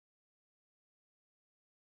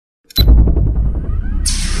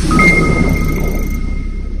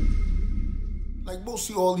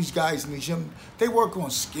see all these guys in the gym, they work on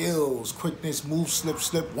skills, quickness, move,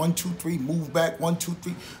 slip, 1, 2, 3, move back, 1, 2,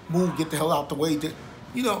 3, move, get the hell out the way.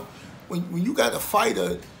 You know, when you got a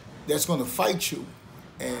fighter that's going to fight you,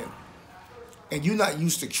 and you're not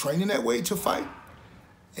used to training that way to fight,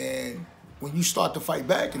 and when you start to fight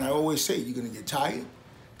back, and I always say you're going to get tired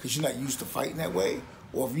because you're not used to fighting that way,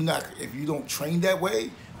 or if you don't train that way,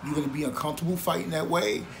 you're going to be uncomfortable fighting that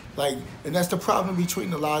way. Like, and that's the problem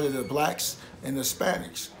between a lot of the blacks and the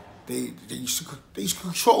Hispanics. They used to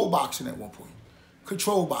control boxing at one point.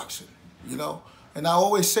 Control boxing, you know? And I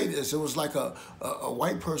always say this, it was like a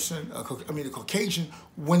white person, a Caucasian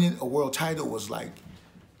winning a world title was like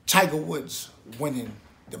Tiger Woods winning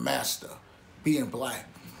the Master, being black.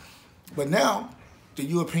 But now, the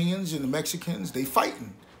Europeans and the Mexicans, they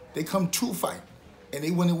fighting. They come to fight, and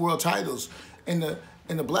they winning world titles. And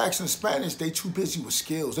the blacks and Spanish, they too busy with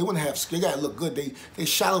skills. They wouldn't have, they gotta look good. They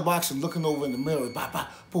shadow boxing, looking over in the mirror,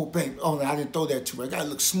 boom, bang. Oh, no, I didn't throw that too right. I gotta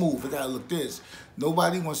look smooth, I gotta look this.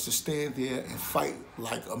 Nobody wants to stand there and fight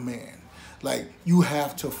like a man. Like, you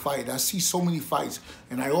have to fight. I see so many fights,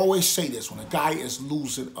 and I always say this, when a guy is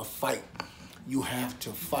losing a fight, you have to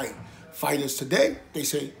fight. Fighters today, they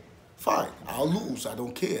say, fine, I'll lose, I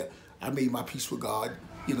don't care. I made my peace with God.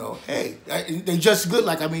 You know, hey, they just good.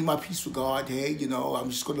 Like, I made my peace with God. Hey, you know,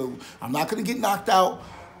 I'm not gonna get knocked out,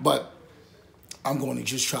 but I'm going to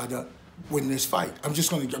just try to win this fight. I'm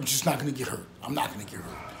just not gonna get hurt. I'm not gonna get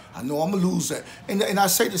hurt. I know I'm a loser. And I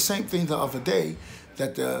say the same thing the other day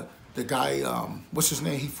that the guy, what's his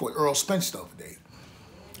name? He fought Earl Spence the other day.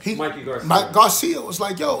 Mikey Garcia. Garcia was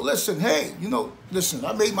like, yo, listen, hey, you know, listen,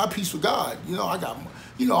 I made my peace with God. You know,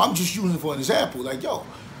 I'm just using it for an example. Like, yo,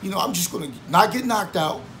 you know, I'm just going to not get knocked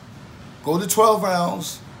out, go to 12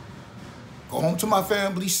 rounds, go home to my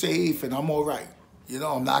family safe, and I'm all right. You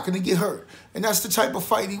know, I'm not going to get hurt. And that's the type of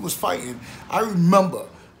fight he was fighting. I remember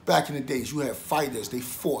back in the days, you had fighters, they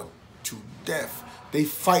fought to death. They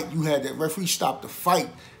fight, you had that referee stop the fight,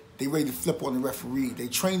 they ready to flip on the referee. They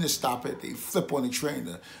train to stop it, they flip on the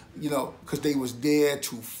trainer, you know, because they was there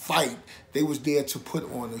to fight. They was there to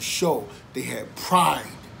put on a show. They had pride,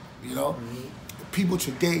 you know. People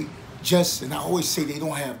today and I always say they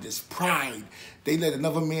don't have this pride. They let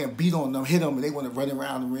another man beat on them, hit them, and they want to run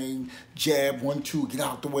around the ring, jab, 1, 2, get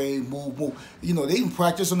out the way, move. You know, they even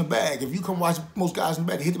practice on the bag. If you come watch most guys in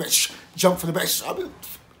the bag, they hit the bag, jump for the bag.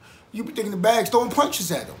 You be thinking the bag's throwing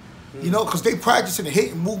punches at them, you know, because they practicing to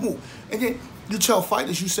hit and move. And then you tell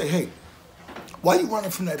fighters, you say, hey, why you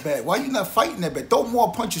running from that bag? Why you not fighting that bag? Throw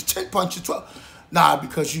more punches, 10 punches, 12. Nah,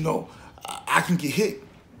 because, you know, I can get hit.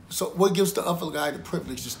 So what gives the other guy the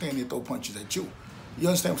privilege to stand there and throw punches at you? You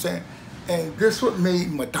understand what I'm saying? And this what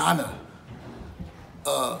made Madonna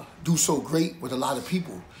do so great with a lot of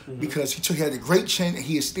people, because he had a great chin and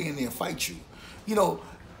he'd stand there and fight you. You know,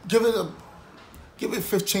 give it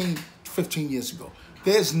 15 years ago.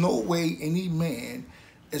 There's no way any man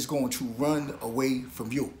is going to run away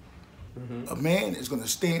from you. A man is going to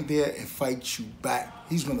stand there and fight you back.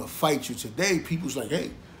 He's going to fight you. Today, people's like,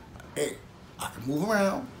 hey, I can move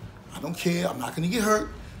around. I don't care. I'm not going to get hurt.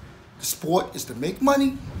 The sport is to make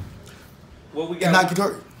money and not get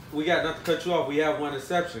hurt. We got, not to cut you off, we have one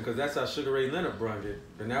exception, because that's how Sugar Ray Leonard brung it.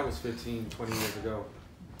 And that was 15, 20 years ago.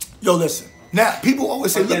 Yo, listen. Now, people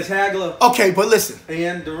always say, against Hagler. Okay, but listen.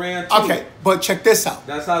 And Durant, too. Okay, but check this out.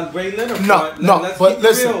 That's how Ray Leonard Let's but keep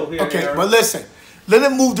listen. It real here, okay, Aaron. But listen.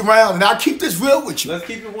 Leonard moved around, and I'll keep this real with you. Let's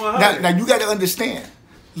keep it 100. Now you got to understand.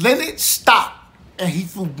 Leonard stopped, and he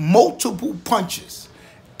threw multiple punches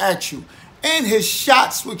at you. And his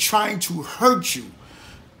shots were trying to hurt you.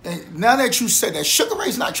 And now that you said that, Sugar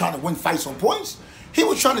Ray's not trying to win fights on points. He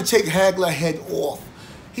was trying to take Hagler head off.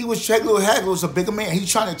 Hagler was a bigger man.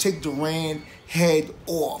 He's trying to take Durant head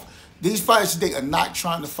off. These fighters today are not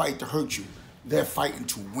trying to fight to hurt you. They're fighting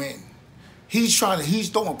to win. He's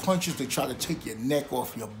throwing punches to try to take your neck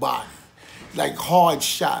off your body. Like hard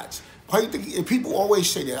shots. People always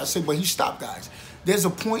say that. I say, but he stopped guys. There's a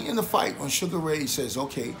point in the fight when Sugar Ray says,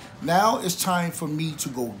 okay, now it's time for me to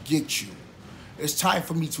go get you. It's time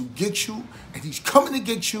for me to get you, and he's coming to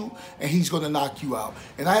get you, and he's going to knock you out.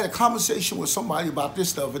 And I had a conversation with somebody about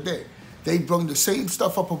this the other day. They brought the same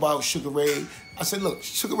stuff up about Sugar Ray. I said, look,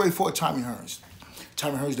 Sugar Ray fought Tommy Hearns.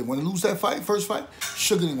 Tommy Hearns didn't want to lose that first fight.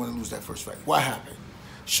 Sugar didn't want to lose that first fight. What happened?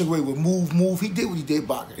 Sugar Ray would move. He did what he did,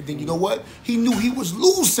 boxing. And then you know what? He knew he was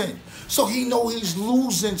losing. So he know he's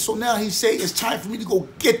losing. So now he say, it's time for me to go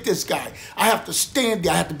get this guy. I have to stand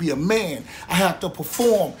there. I have to be a man. I have to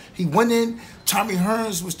perform. He went in. Tommy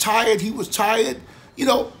Hearns was tired. He was tired. You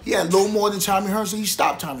know, he had a little more than Tommy Hearns, so he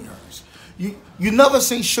stopped Tommy Hearns. You never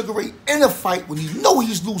seen Sugar Ray in a fight when you know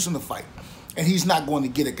he's losing the fight. And he's not going to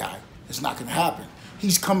get a guy. It's not going to happen.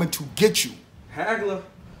 He's coming to get you. Hagler.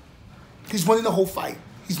 He's winning the whole fight.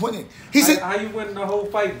 He's winning. How you winning the whole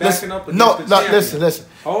fight backing up against the champion? Listen.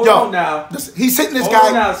 Hold on now. Listen. He's hitting this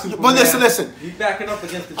guy. But listen. He's backing up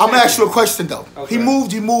against the champion. I'm going to ask you a question, though. Okay. He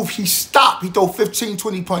moved. He stopped. He throw 15,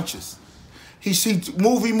 20 punches. He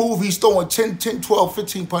move. He's throwing 10, 12,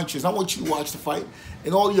 15 punches. I want you to watch the fight.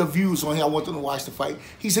 And all your views on here, I want them to watch the fight.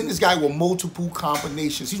 He's hitting this guy with multiple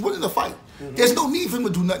combinations. He's winning the fight. There's no need for him to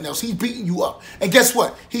do nothing else. He's beating you up. And guess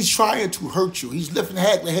what? He's trying to hurt you. He's lifting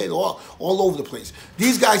Hagler head all over the place.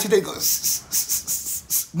 These guys, they go,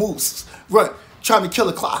 moves, run, trying to kill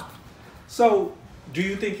the clock. So, do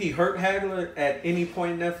you think he hurt Hagler at any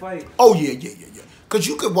point in that fight? Oh, yeah. Because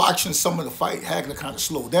you could watch in some of the fight, Hagler kind of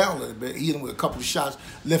slowed down a little bit. He hit him with a couple of shots,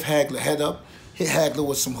 lift Hagler head up, hit Hagler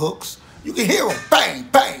with some hooks. You can hear him, bang,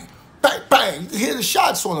 bang, bang, bang. You can hear the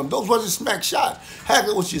shots on him. Those wasn't smack shots.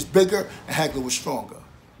 Hagler was just bigger, and Hagler was stronger.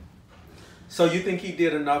 So you think he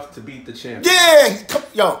did enough to beat the champion?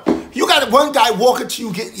 Yeah, you got one guy walking to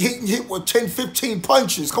you, get hit with 10, 15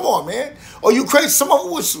 punches. Come on, man. Or you crazy? Some of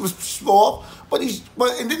them was small,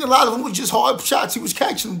 and then a lot of them was just hard shots he was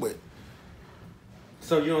catching with.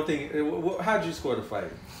 So you don't think? How'd you score the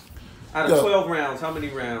fight? Out of 12 rounds, how many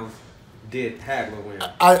rounds did Hagler win?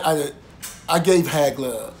 I gave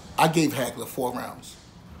Hagler 4 rounds.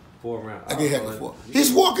 4 rounds. I gave Hagler 4.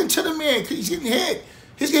 He's walking to the man. He's getting hit.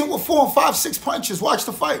 He's getting with 4, 5, 6 punches. Watch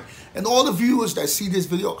the fight. And all the viewers that see this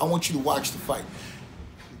video, I want you to watch the fight.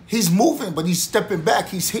 He's moving, but he's stepping back.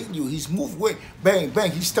 He's hitting you. He's moving. Bang,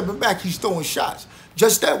 bang. He's stepping back. He's throwing shots.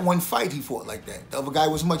 Just that one fight he fought like that. The other guy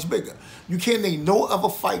was much bigger. You can't name no other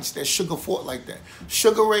fights that Sugar fought like that.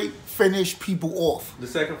 Sugar Ray finished people off. The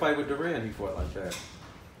second fight with Didnt, he fought like that.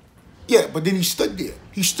 Yeah, but then he stood there.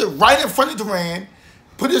 He stood right in front of Didnt,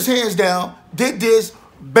 put his hands down, did this,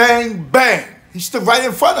 bang, bang. He stood right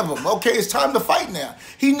in front of him. Okay, it's time to fight now.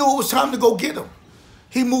 He knew it was time to go get him.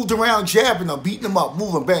 He moved around, jabbing him, beating him up,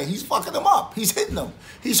 moving, bang. He's fucking him up. He's hitting him.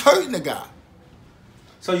 He's hurting the guy.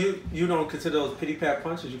 So you don't consider those pity-pat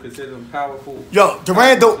punches? You consider them powerful? Yo,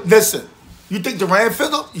 Didnt don't, listen. You think Didnt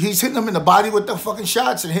fiddle? He's hitting him in the body with the fucking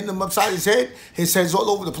shots and hitting him upside his head. His head's all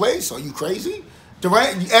over the place. Are you crazy?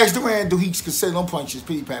 Didnt, you ask Didnt, do he consider them punches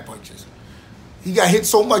pity-pat punches? He got hit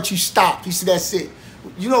so much he stopped. He said, that's it.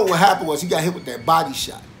 You know what happened was he got hit with that body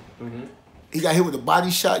shot. He got hit with a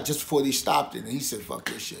body shot just before they stopped it, and he said, fuck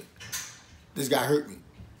this shit. This guy hurt me.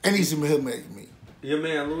 And he's humiliating me. Your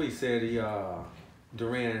man Louis said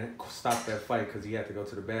Didnt stopped that fight because he had to go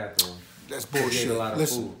to the bathroom. That's bullshit. He ate a lot of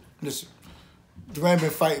food. Listen. Didnt been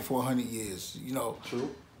fighting for 100 years, you know.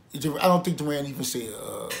 True. I don't think Didnt even say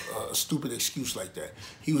a stupid excuse like that.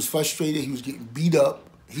 He was frustrated. He was getting beat up.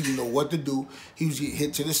 He didn't know what to do. He was getting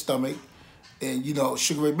hit to the stomach. And, you know,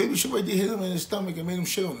 maybe Sugar Ray did hit him in his stomach and made him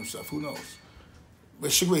shit on himself. Who knows?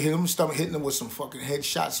 But Sugar Ray hit him in the stomach, hitting him with some fucking head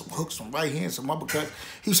shots, some hooks, some right hands, some uppercuts.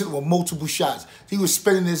 He was hitting with multiple shots. He was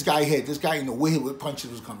spinning this guy's head. This guy didn't know where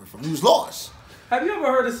punches was coming from. He was lost. Have you ever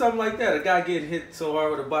heard of something like that? A guy getting hit so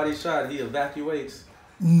hard with a body shot, he evacuates?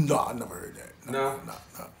 No, I never heard that. No?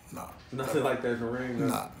 No. Nothing like that in the ring?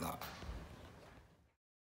 No.